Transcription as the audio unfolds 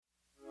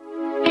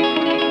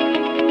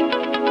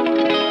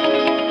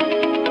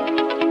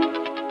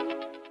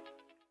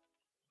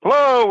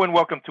Hello and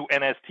welcome to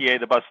NSTA,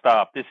 The Bus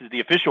Stop. This is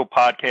the official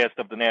podcast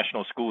of the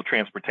National School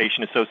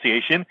Transportation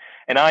Association,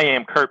 and I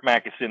am Kurt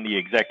Mackison, the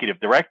Executive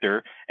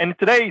Director. And in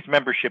today's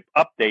membership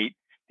update,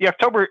 the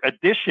October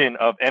edition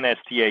of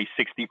NSTA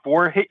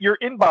 64 hit your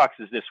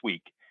inboxes this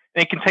week.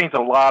 And it contains a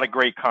lot of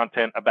great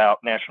content about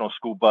National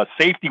School Bus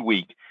Safety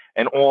Week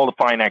and all the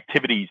fine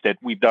activities that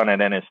we've done at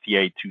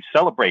NSTA to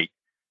celebrate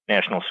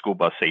National School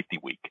Bus Safety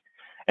Week.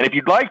 And if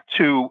you'd like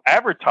to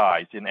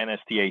advertise in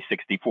NSTA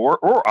 64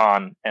 or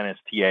on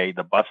NSTA,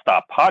 the Bus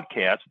Stop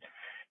podcast,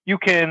 you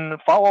can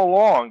follow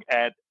along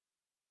at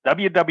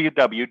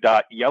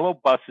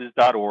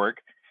www.yellowbuses.org.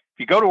 If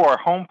you go to our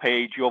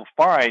homepage, you'll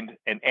find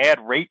an ad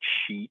rate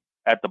sheet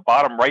at the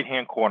bottom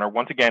right-hand corner.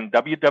 Once again,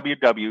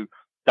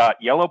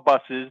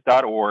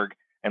 www.yellowbuses.org,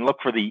 and look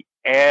for the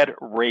ad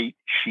rate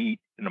sheet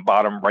in the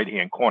bottom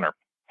right-hand corner.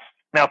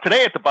 Now,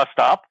 today at the Bus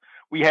Stop,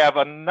 we have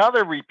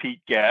another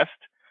repeat guest.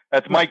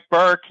 That's Mike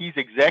Burke. He's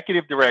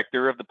Executive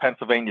Director of the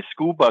Pennsylvania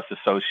School Bus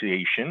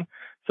Association.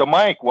 So,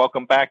 Mike,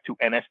 welcome back to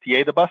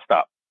NSTA, the Bus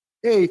Stop.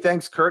 Hey,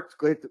 thanks, Kurt.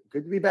 Good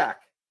to be back.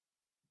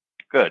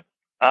 Good.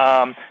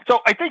 So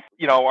I think,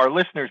 our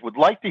listeners would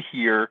like to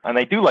hear, and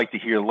they do like to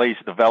hear, the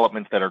latest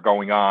developments that are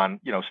going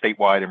on,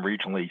 statewide and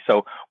regionally.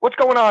 So what's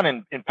going on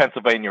in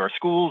Pennsylvania? Are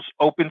schools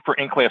open for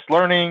in-class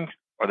learning?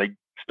 Are they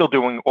still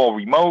doing all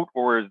remote,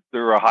 or is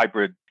there a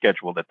hybrid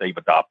schedule that they've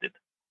adopted?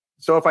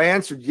 So if I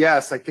answered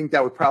yes, I think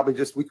that would probably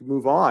we could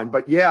move on.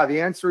 But yeah,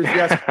 the answer is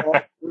yes, all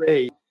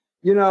three.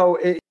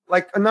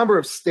 Like a number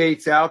of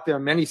states out there,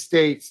 many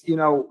states,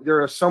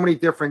 there are so many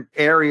different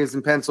areas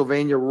in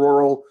Pennsylvania,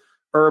 rural,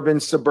 urban,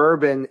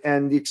 suburban,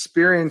 and the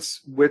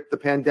experience with the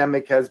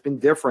pandemic has been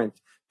different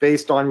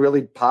based on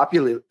really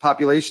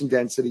population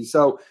density.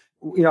 So,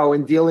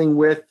 in dealing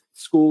with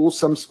schools,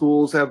 some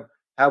schools have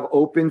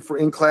opened for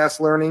in-class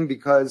learning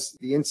because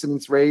the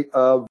incidence rate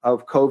of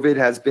COVID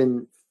has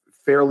been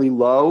fairly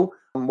low,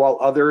 while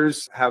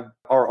others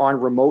are on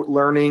remote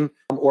learning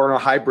or on a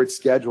hybrid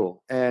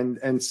schedule.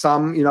 And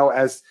some,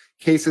 as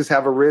cases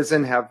have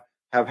arisen, have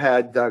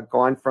had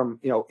gone from,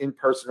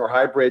 in-person or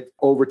hybrid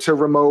over to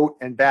remote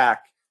and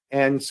back.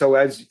 And so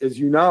as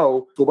you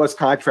know, school bus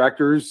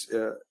contractors,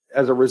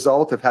 as a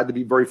result, have had to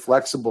be very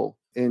flexible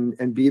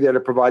and be there to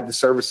provide the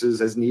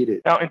services as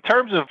needed. Now, in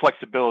terms of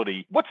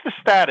flexibility, what's the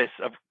status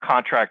of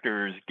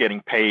contractors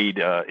getting paid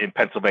in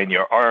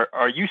Pennsylvania?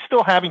 Are you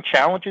still having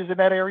challenges in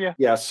that area?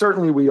 Yeah,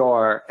 certainly we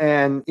are.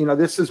 And,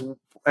 this is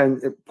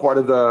part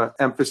of the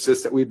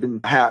emphasis that we've been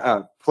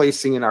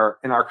placing in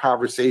our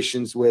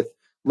conversations with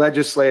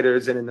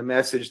legislators and in the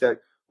message that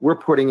we're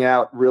putting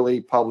out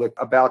really public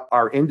about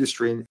our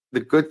industry and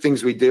the good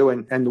things we do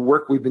and the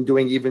work we've been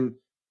doing even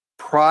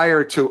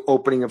prior to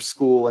opening of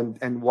school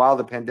and while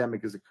the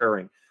pandemic is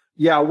occurring.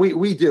 Yeah,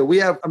 we do. We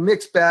have a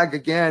mixed bag,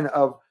 again,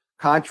 of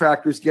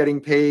contractors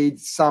getting paid,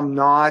 some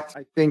not.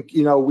 I think,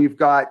 we've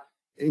got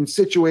in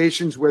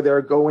situations where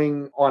they're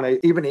going on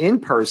even in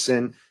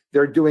person,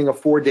 they're doing a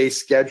 4-day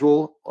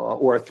schedule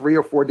or a 3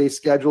 or 4 day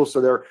schedule.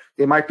 So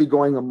they might be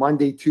going on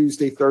Monday,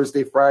 Tuesday,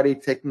 Thursday, Friday,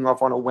 taking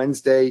off on a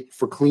Wednesday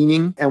for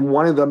cleaning. And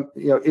one of the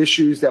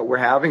issues that we're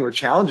having or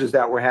challenges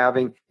that we're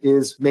having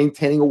is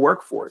maintaining a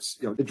workforce.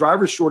 The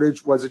driver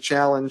shortage was a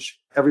challenge,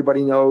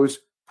 everybody knows,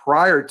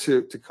 prior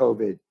to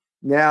COVID.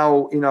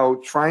 Now,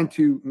 trying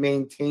to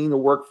maintain a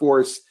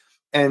workforce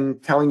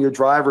and telling your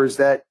drivers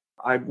that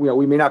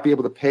we may not be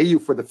able to pay you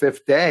for the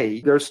 5th day,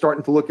 they're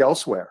starting to look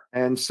elsewhere.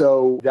 And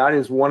so that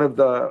is one of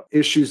the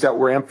issues that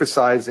we're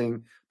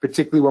emphasizing,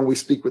 particularly when we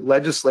speak with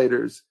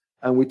legislators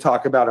and we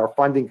talk about our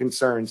funding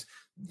concerns.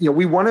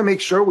 We want to make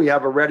sure we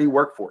have a ready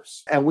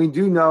workforce. And we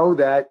do know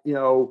that,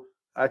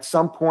 at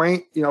some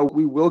point,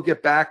 we will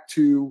get back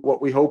to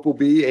what we hope will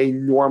be a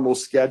normal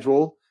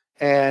schedule.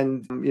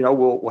 And,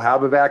 we'll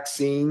have a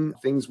vaccine.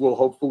 Things will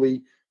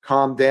hopefully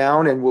calm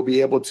down and we'll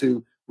be able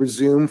to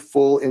resume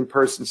full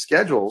in-person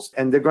schedules,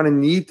 and they're going to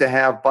need to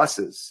have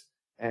buses.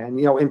 And,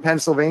 in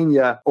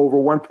Pennsylvania, over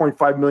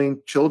 1.5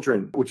 million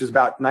children, which is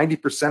about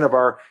 90% of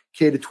our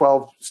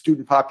K-12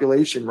 student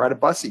population, ride a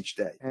bus each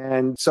day.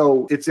 And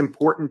so it's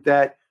important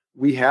that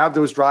we have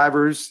those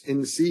drivers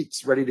in the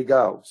seats ready to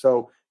go.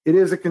 So it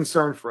is a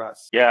concern for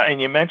us. Yeah,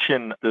 and you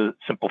mentioned the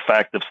simple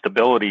fact of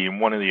stability, and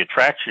one of the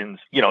attractions,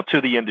 to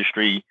the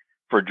industry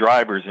for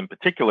drivers in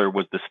particular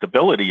was the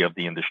stability of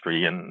the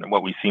industry. And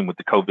what we've seen with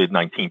the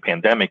COVID-19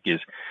 pandemic is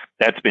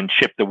that's been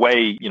chipped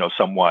away,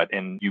 somewhat.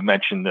 And you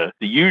mentioned the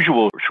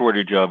usual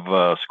shortage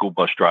of school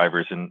bus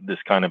drivers, and this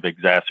kind of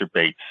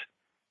exacerbates,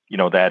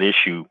 that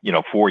issue,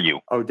 for you.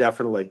 Oh,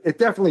 definitely. It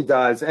definitely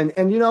does. And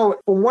from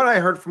what I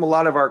heard from a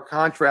lot of our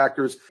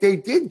contractors, they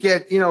did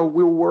get, we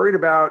were worried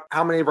about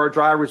how many of our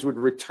drivers would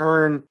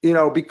return,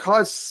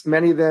 because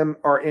many of them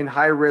are in a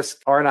high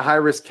risk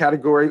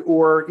category,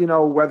 or,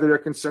 whether they're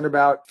concerned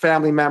about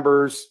family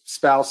members,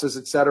 spouses,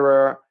 et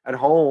cetera, at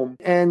home.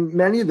 And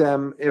many of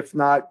them, if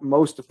not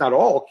most, if not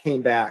all,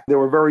 came back. There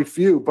were very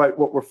few. But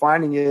what we're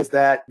finding is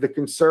that the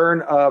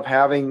concern of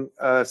having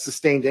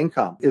sustained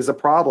income is a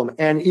problem.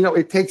 And,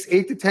 it takes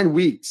 8 to 10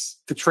 weeks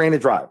to train a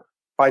driver.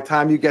 By the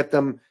time you get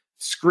them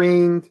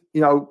screened,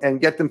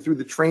 and get them through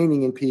the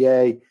training in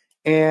PA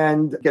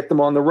and get them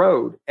on the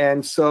road.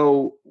 And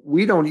so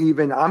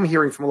I'm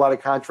hearing from a lot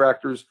of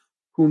contractors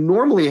who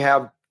normally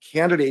have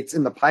candidates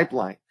in the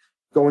pipeline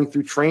going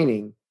through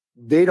training.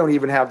 They don't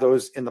even have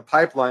those in the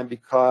pipeline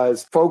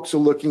because folks are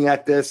looking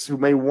at this who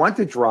may want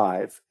to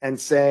drive and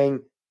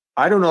saying,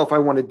 I don't know if I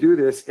want to do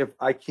this if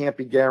I can't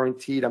be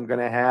guaranteed I'm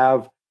going to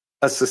have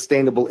a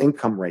sustainable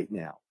income right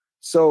now.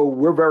 So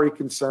we're very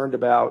concerned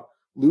about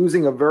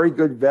losing a very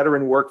good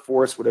veteran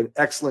workforce with an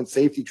excellent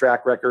safety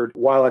track record,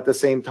 while at the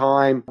same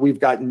time, we've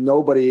got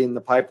nobody in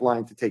the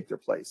pipeline to take their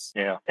place.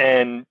 Yeah.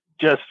 And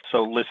just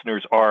so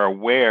listeners are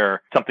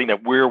aware, something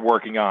that we're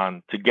working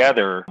on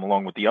together,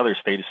 along with the other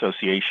state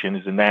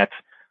associations, and that's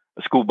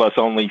a school bus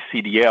only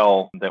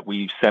CDL that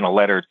we've sent a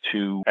letter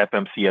to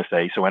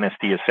FMCSA. So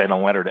NST has sent a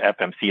letter to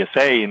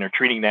FMCSA, and they're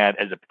treating that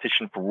as a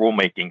petition for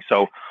rulemaking.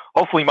 So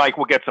hopefully, Mike,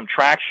 we'll get some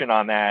traction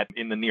on that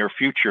in the near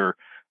future.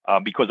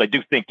 Because I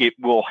do think it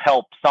will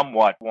help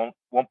somewhat.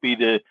 Won't be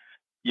the,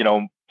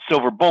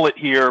 silver bullet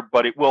here,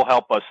 but it will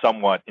help us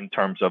somewhat in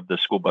terms of the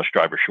school bus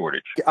driver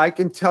shortage. I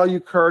can tell you,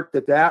 Kurt,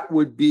 that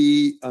would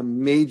be a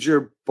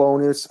major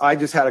bonus. I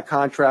just had a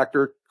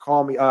contractor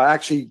call me,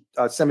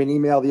 send me an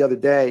email the other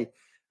day.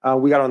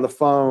 We got on the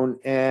phone,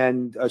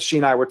 and she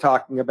and I were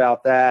talking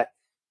about that.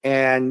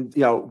 And,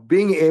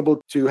 being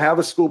able to have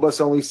a school bus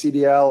only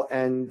CDL,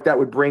 and that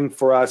would bring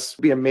for us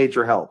be a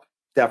major help.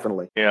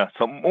 Definitely. Yeah.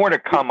 So more to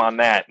come on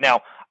that.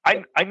 Now,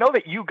 I know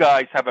that you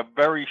guys have a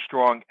very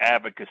strong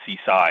advocacy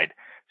side.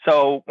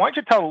 So why don't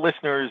you tell the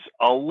listeners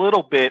a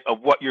little bit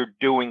of what you're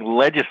doing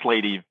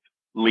legislatively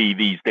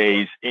these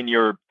days in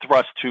your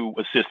thrust to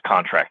assist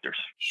contractors?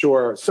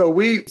 Sure. So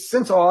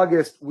since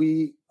August,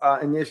 in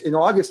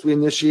August, we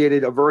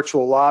initiated a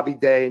virtual lobby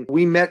day.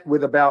 We met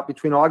with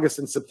between August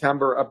and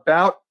September,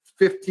 about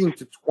 15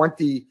 to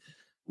 20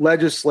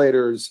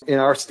 legislators in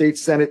our state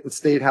Senate and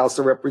state House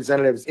of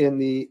Representatives, in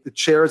the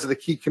chairs of the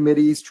key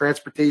committees,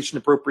 transportation,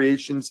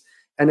 appropriations,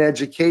 and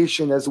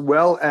education, as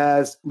well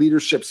as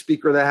leadership,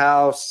 Speaker of the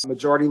House,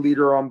 majority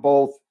leader on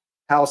both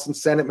House and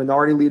Senate,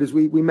 minority leaders.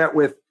 We met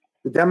with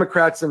the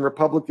Democrats and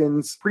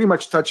Republicans, pretty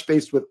much touched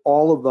base with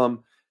all of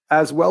them,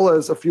 as well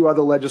as a few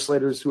other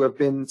legislators who have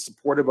been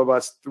supportive of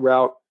us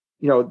throughout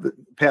the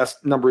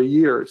past number of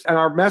years. And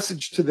our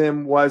message to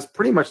them was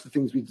pretty much the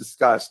things we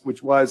discussed,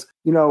 which was,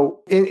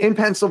 in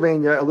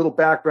Pennsylvania, a little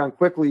background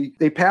quickly,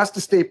 they passed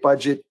a state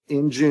budget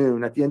in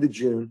June, at the end of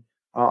June.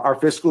 Our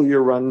fiscal year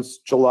runs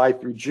July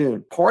through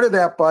June. Part of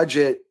that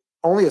budget,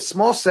 only a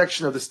small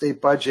section of the state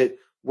budget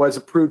was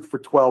approved for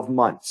 12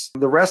 months.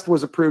 The rest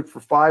was approved for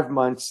 5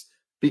 months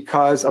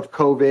because of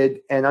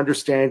COVID, and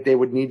understand they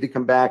would need to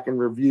come back and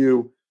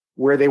review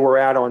where they were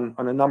at on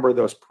a number of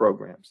those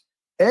programs.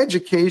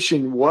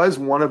 Education was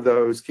one of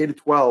those,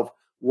 K-12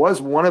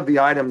 was one of the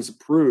items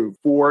approved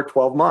for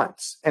 12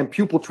 months. And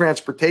pupil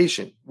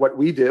transportation, what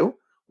we do,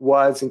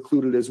 was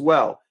included as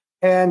well.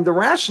 And the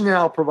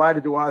rationale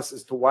provided to us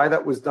as to why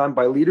that was done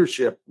by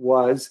leadership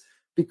was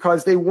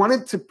because they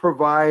wanted to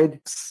provide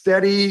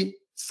steady,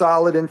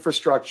 solid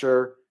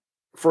infrastructure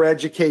for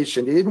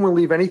education. They didn't want to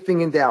leave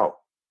anything in doubt.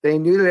 They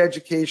knew that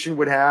education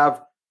would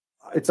have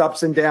its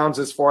ups and downs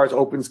as far as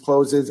opens,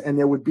 closes, and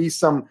there would be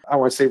some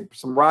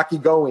rocky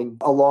going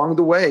along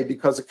the way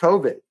because of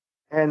COVID.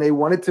 And they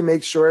wanted to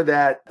make sure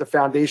that the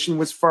foundation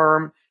was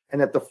firm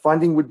and that the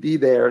funding would be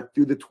there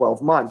through the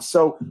 12 months.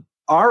 So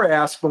our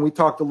ask when we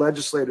talk to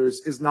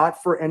legislators is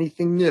not for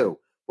anything new.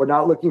 We're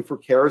not looking for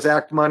CARES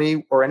Act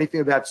money or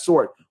anything of that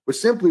sort. We're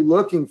simply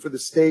looking for the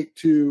state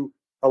to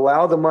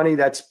allow the money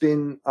that's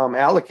been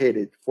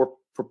allocated for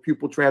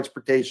pupil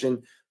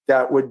transportation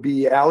that would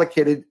be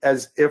allocated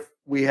as if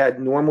we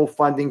had normal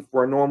funding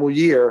for a normal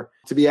year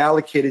to be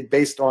allocated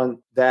based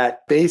on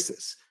that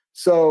basis.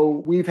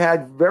 So we've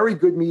had very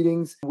good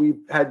meetings. We've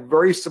had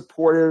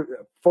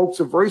folks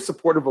are very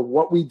supportive of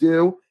what we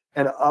do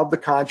and of the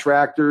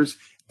contractors.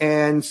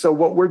 And so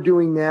what we're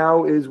doing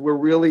now is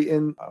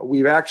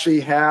we actually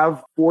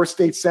have 4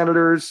 state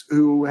senators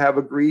who have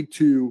agreed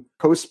to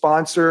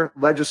co-sponsor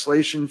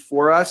legislation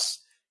for us.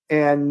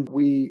 And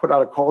we put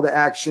out a call to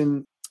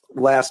action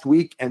last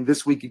week and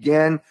this week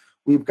again.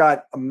 We've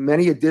got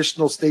many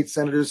additional state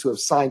senators who have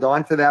signed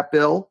on to that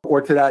bill who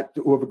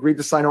have agreed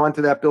to sign on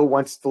to that bill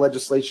once the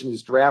legislation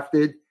is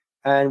drafted.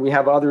 And we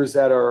have others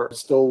that are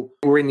still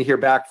waiting to hear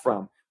back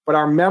from. But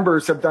our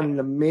members have done an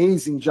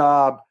amazing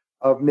job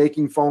of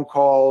making phone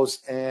calls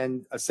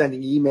and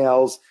sending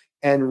emails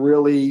and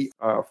really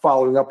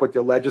following up with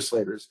their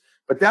legislators.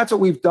 But that's what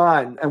we've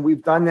done. And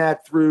we've done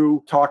that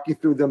through talking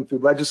through them through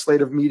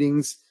legislative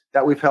meetings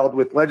that we've held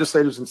with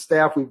legislators and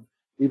staff.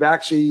 We've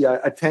actually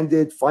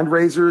attended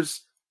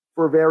fundraisers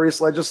for various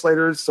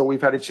legislators. So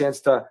we've had a chance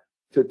to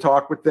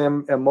talk with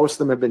them, and most of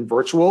them have been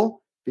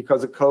virtual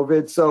because of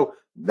COVID. So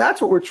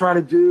that's what we're trying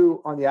to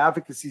do on the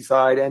advocacy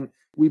side. And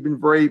we've been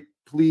very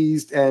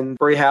pleased and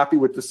very happy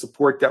with the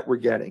support that we're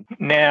getting.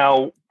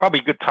 Now, probably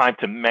a good time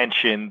to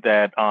mention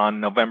that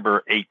on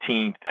November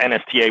 18th,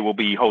 NSTA will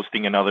be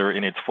hosting another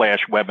in its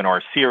Flash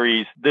webinar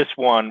series. This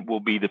one will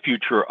be the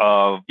future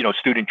of,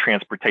 student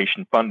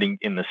transportation funding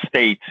in the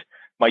states.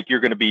 Mike,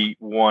 you're going to be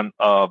one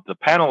of the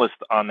panelists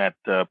on that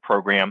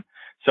program.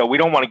 So we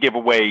don't want to give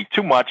away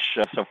too much.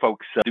 So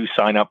folks do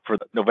sign up for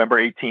the November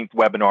 18th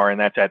webinar,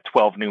 and that's at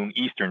 12 noon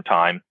Eastern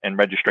time. And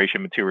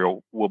registration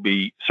material will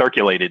be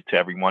circulated to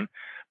everyone.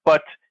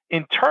 But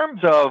in terms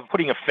of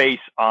putting a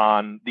face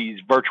on these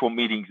virtual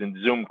meetings and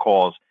Zoom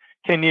calls,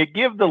 can you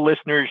give the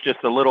listeners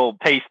just a little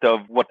taste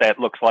of what that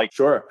looks like?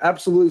 Sure,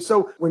 absolutely.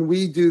 So when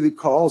we do the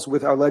calls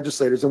with our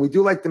legislators, and we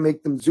do like to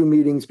make them Zoom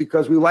meetings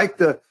because we like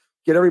to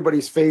get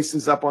everybody's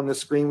faces up on the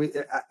screen.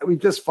 We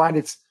just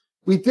find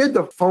we did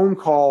the phone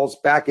calls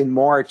back in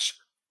March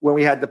when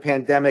we had the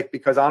pandemic,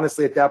 because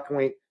honestly, at that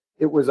point,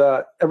 it was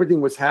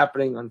everything was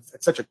happening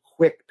at such a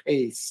quick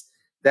pace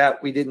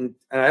that we didn't,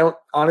 and I don't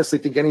honestly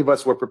think any of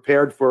us were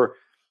prepared for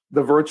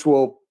the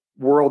virtual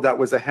world that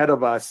was ahead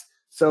of us.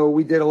 So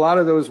we did a lot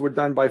of those were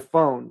done by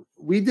phone.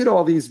 We did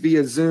all these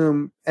via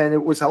Zoom, and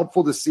it was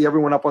helpful to see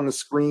everyone up on the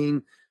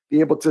screen, be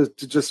able to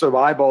just sort of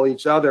eyeball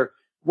each other.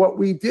 What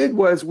we did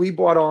was we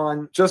brought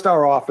on just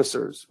our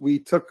officers. We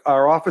took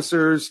our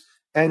officers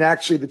and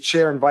actually the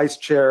chair and vice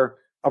chair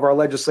of our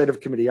legislative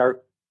committee.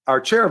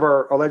 Our chair of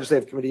our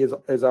legislative committee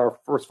is our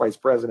first vice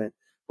president,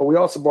 but we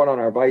also brought on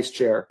our vice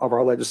chair of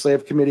our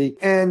legislative committee.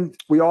 And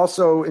we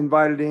also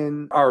invited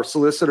in our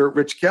solicitor,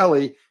 Rich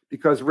Kelly,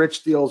 because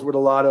Rich deals with a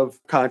lot of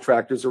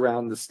contractors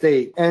around the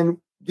state. And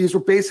these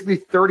were basically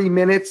 30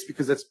 minutes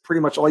because that's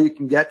pretty much all you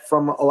can get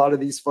from a lot of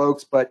these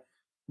folks. But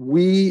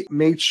we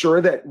made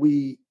sure that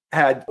we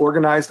had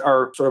organized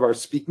our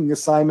speaking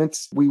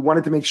assignments. We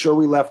wanted to make sure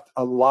we left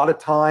a lot of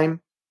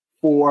time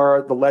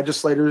for the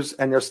legislators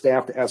and their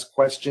staff to ask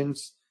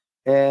questions.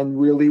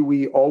 And really,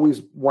 we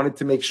always wanted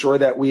to make sure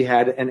that we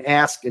had an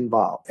ask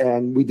involved,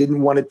 and we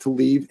didn't want it to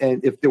leave.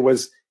 And if there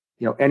was,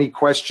 any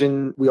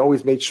question, we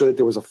always made sure that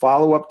there was a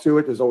follow-up to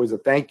it. There's always a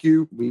thank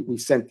you. We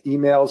sent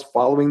emails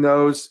following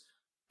those,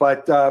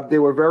 but they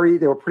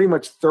were pretty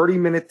much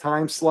 30-minute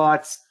time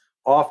slots.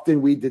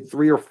 Often we did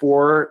 3 or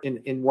 4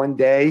 in one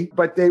day,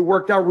 but they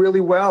worked out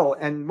really well.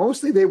 And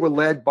mostly they were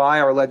led by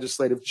our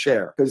legislative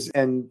chair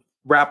and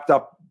wrapped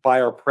up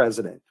by our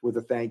president with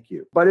a thank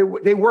you.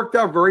 But they worked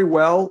out very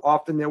well.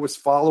 Often there was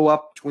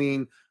follow-up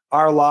between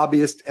our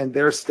lobbyist and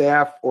their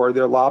staff, or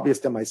their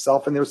lobbyist and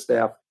myself and their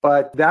staff.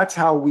 But that's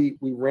how we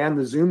ran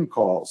the Zoom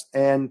calls.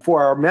 And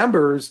for our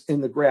members in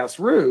the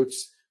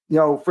grassroots,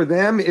 for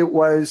them, it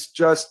was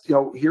just,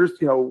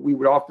 we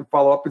would often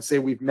follow up and say,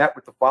 we've met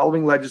with the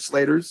following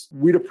legislators.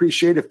 We'd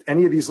appreciate if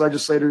any of these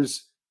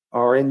legislators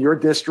are in your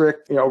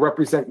district,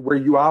 represent where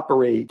you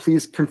operate.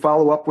 Please can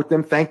follow up with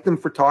them, thank them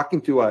for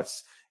talking to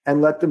us, and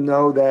let them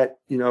know that,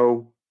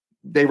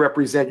 they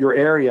represent your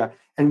area.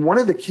 And one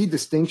of the key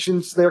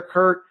distinctions there,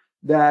 Kurt,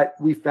 that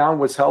we found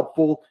was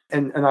helpful,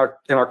 and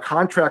our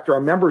contractor,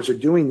 our members are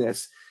doing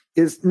this,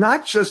 is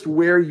not just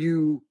where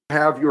you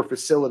have your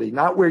facility,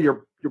 not where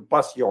your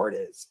bus yard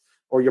is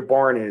or your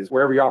barn is,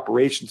 wherever your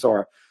operations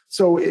are.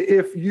 So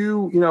if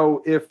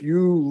if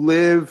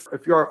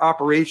your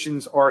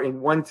operations are in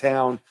one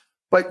town,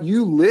 but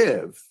you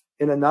live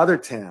in another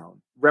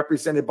town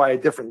represented by a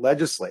different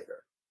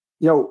legislator,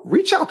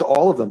 reach out to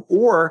all of them.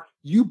 Or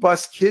you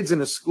bus kids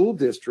in a school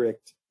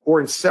district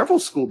or in several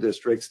school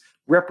districts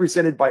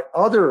represented by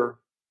other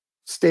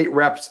state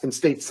reps and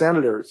state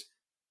senators,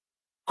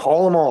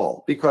 call them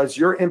all, because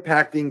you're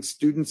impacting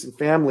students and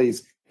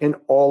families in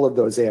all of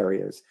those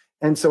areas.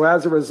 And so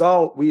as a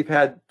result, we've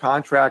had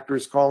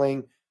contractors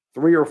calling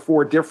 3 or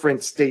 4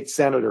 different state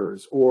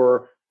senators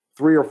or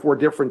 3 or 4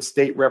 different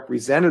state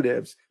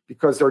representatives,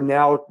 because they're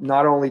now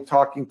not only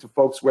talking to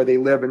folks where they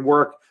live and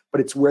work, but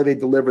it's where they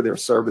deliver their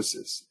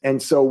services.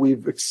 And so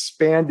we've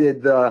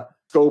expanded the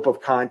scope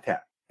of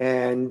contact,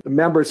 and the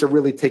members have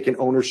really taken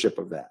ownership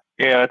of that.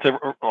 Yeah, it's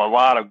a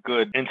lot of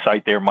good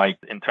insight there, Mike,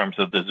 in terms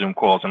of the Zoom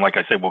calls. And like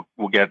I said,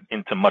 we'll get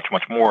into much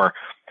more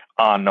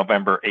on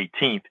November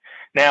 18th.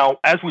 Now,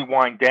 as we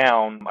wind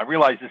down, I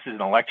realize this is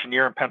an election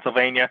year in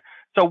Pennsylvania.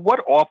 So what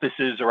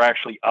offices are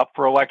actually up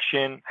for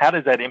election? How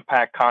does that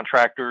impact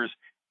contractors?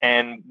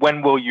 And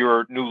when will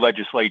your new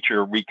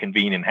legislature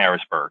reconvene in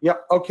Harrisburg?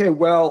 Yep. Okay.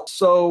 Well,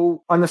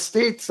 so on the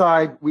state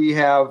side, we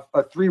have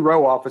 3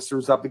 row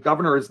officers up. The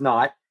governor is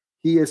not.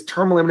 He is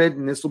term limited,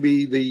 and this will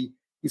be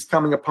he's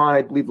coming upon,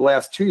 I believe, the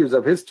last 2 years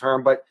of his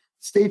term. But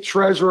state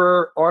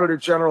treasurer, auditor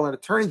general, and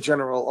attorney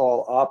general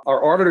all up.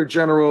 Our auditor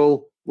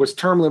general was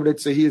term limited,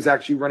 so he is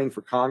actually running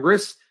for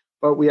Congress.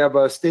 But we have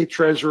a state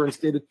treasurer and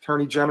state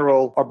attorney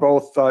general are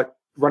both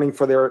running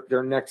for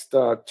their next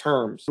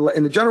terms.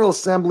 In the General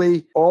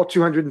Assembly, all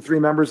 203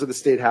 members of the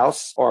State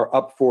House are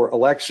up for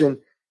election,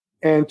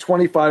 and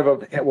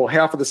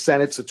half of the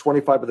Senate, so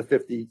 25 of the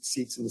 50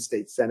 seats in the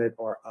State Senate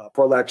are up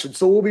for election.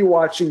 So we'll be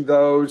watching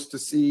those to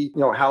see,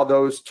 how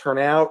those turn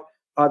out.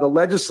 The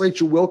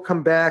legislature will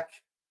come back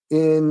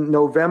in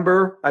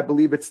November. I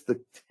believe it's the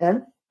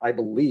 10th,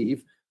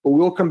 but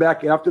we'll come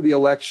back after the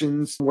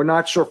elections. We're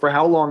not sure for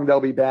how long they'll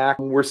be back.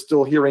 We're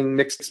still hearing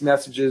mixed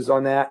messages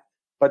on that,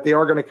 but they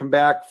are going to come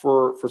back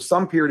for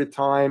some period of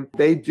time.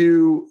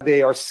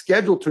 They are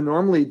scheduled to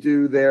normally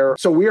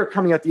so we are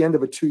coming at the end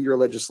of a 2-year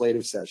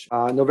legislative session.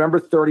 November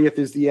 30th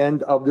is the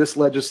end of this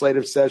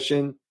legislative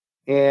session,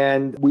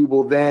 and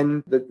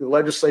the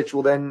legislature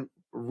will then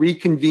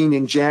reconvene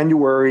in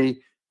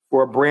January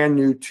for a brand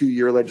new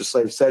 2-year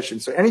legislative session.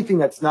 So anything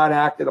that's not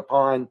acted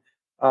upon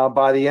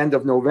by the end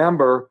of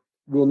November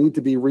will need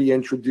to be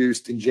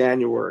reintroduced in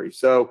January.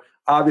 So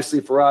obviously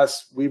for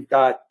us, we've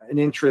got an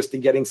interest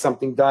in getting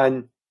something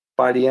done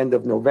by the end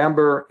of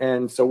November,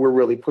 and so we're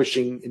really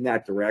pushing in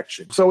that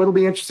direction. So it'll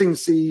be interesting to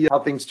see how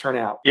things turn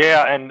out.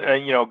 Yeah, and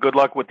good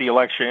luck with the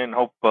election.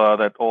 Hope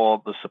that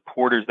all the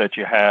supporters that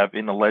you have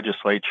in the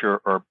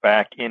legislature are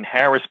back in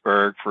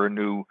Harrisburg for a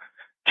new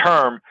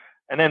term.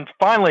 And then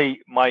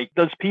finally, Mike,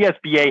 does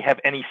PSBA have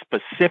any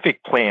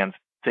specific plans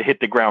to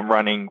hit the ground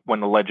running when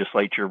the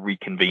legislature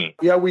reconvenes?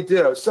 Yeah, we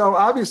do. So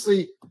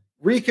obviously,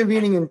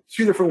 reconvening in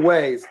two different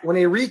ways. When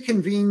they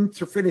reconvene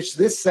to finish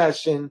this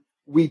session,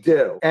 we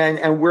do.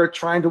 And we're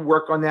trying to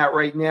work on that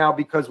right now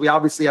because we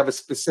obviously have a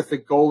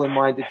specific goal in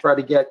mind to try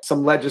to get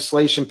some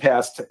legislation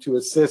passed to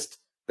assist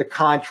the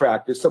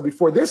contractors. So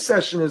before this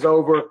session is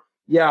over,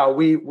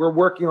 we're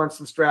working on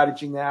some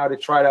strategy now to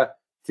try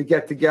to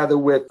get together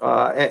with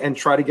and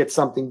try to get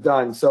something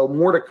done. So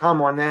more to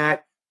come on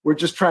that. We're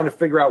just trying to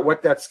figure out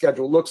what that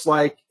schedule looks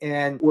like.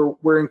 And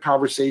we're in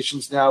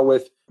conversations now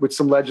with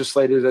some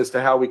legislators as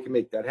to how we can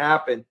make that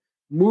happen.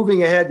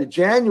 Moving ahead to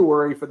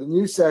January for the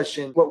new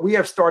session, what we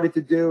have started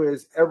to do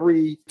is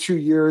every 2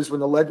 years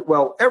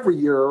every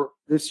year,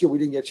 this year we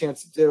didn't get a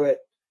chance to do it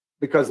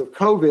because of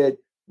COVID,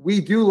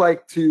 we do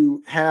like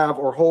to have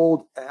or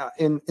hold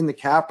in the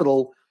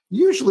Capitol,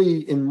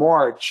 usually in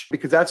March,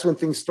 because that's when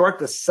things start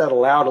to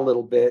settle out a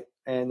little bit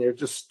and they're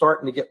just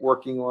starting to get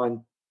working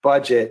on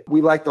budget.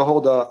 We like to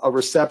hold a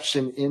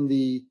reception in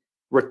the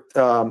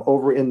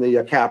over in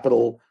the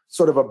Capitol,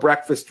 sort of a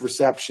breakfast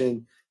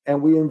reception.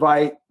 And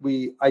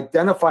we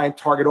identify and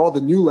target all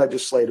the new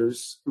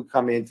legislators who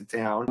come into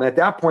town. And at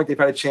that point, they've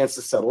had a chance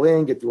to settle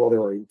in, get through all their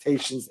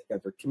orientations,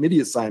 get their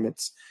committee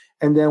assignments.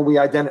 And then we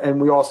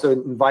also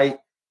invite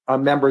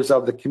members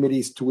of the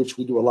committees to which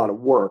we do a lot of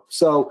work.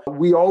 So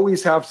we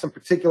always have some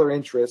particular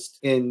interest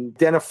in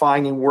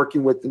identifying and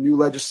working with the new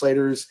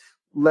legislators,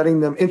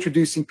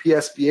 introducing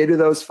PSBA to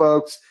those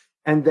folks.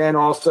 And then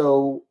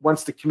also,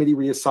 once the committee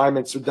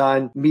reassignments are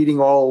done,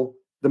 meeting all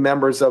the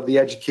members of the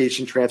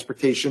Education,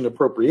 Transportation,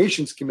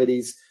 Appropriations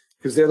committees,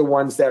 because they're the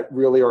ones that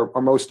really are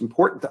most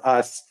important to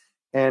us.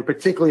 And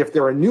particularly if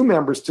there are new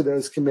members to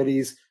those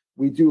committees,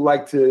 we do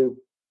like to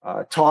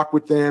talk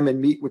with them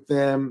and meet with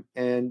them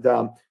and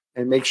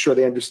make sure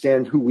they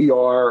understand who we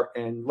are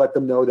and let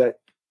them know that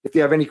if they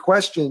have any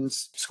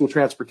questions, school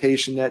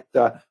transportation,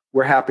 that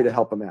we're happy to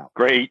help them out.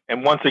 Great.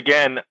 And once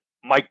again,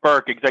 Mike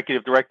Burke,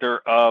 Executive Director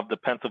of the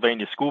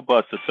Pennsylvania School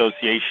Bus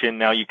Association.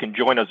 Now you can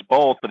join us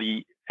both for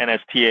the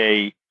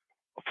NSTA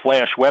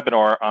Flash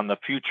webinar on the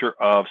future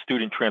of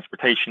student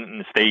transportation in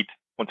the state.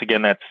 Once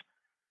again, that's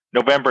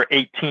November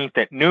 18th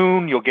at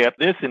noon. You'll get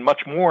this and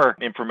much more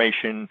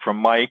information from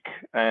Mike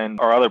and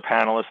our other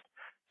panelists.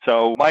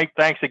 So, Mike,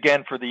 thanks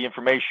again for the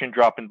information,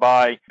 dropping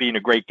by, being a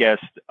great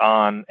guest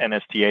on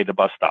NSTA, the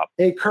bus stop.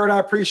 Hey, Kurt, I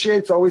appreciate it.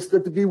 It's always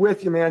good to be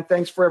with you, man.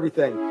 Thanks for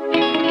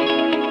everything.